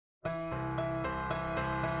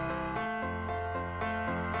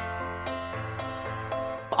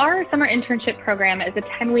our summer internship program is a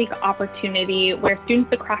 10-week opportunity where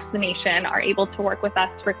students across the nation are able to work with us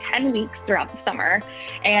for 10 weeks throughout the summer.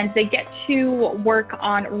 And they get to work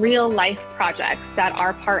on real-life projects that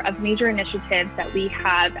are part of major initiatives that we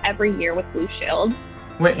have every year with Blue Shield.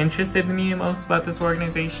 What interested me most about this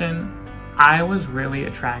organization, I was really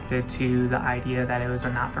attracted to the idea that it was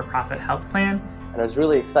a not-for-profit health plan. And I was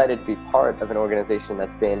really excited to be part of an organization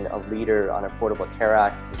that's been a leader on Affordable Care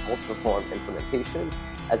Act and health reform implementation,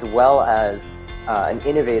 as well as an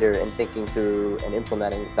innovator in thinking through and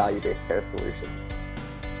implementing value-based care solutions.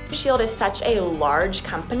 Blue Shield is such a large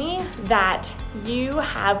company that you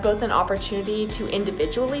have both an opportunity to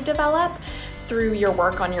individually develop through your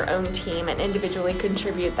work on your own team and individually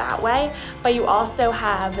contribute that way, but you also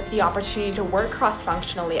have the opportunity to work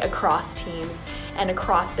cross-functionally across teams and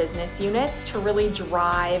across business units to really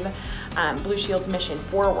drive Blue Shield's mission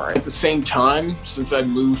forward. At the same time, since I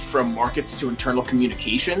moved from markets to internal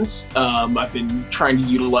communications, I've been trying to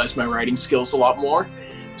utilize my writing skills a lot more.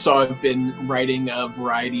 So I've been writing a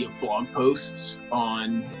variety of blog posts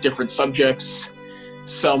on different subjects,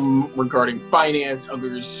 some regarding finance,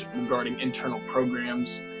 others regarding internal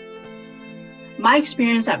programs. My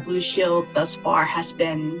experience at Blue Shield thus far has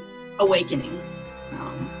been awakening.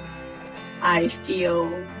 I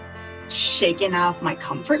feel shaken out of my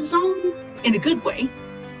comfort zone in a good way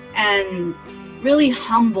and really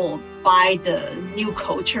humbled by the new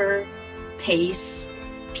culture, pace,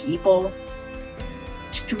 people,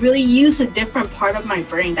 to really use a different part of my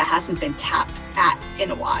brain that hasn't been tapped at in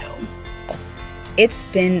a while. It's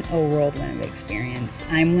been a whirlwind of experience.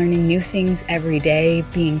 I'm learning new things every day,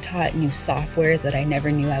 being taught new softwares that I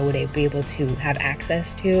never knew I would be able to have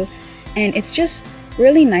access to. And it's just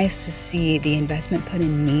really nice to see the investment put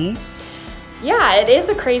in me. Yeah, it is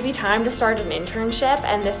a crazy time to start an internship,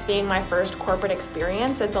 and this being my first corporate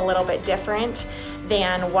experience, it's a little bit different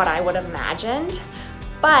than what I would have imagined.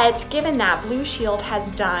 But given that, Blue Shield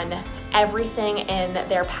has done everything in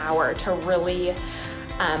their power to really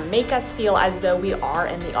make us feel as though we are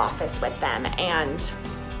in the office with them, and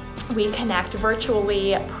we connect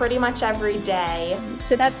virtually pretty much every day.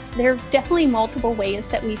 So there are definitely multiple ways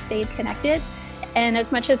that we've stayed connected. And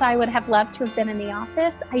as much as I would have loved to have been in the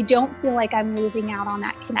office, I don't feel like I'm losing out on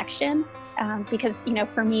that connection because,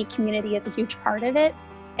 for me, community is a huge part of it.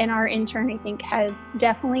 And our intern, I think, has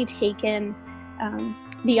definitely taken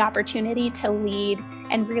the opportunity to lead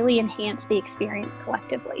and really enhance the experience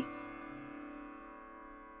collectively.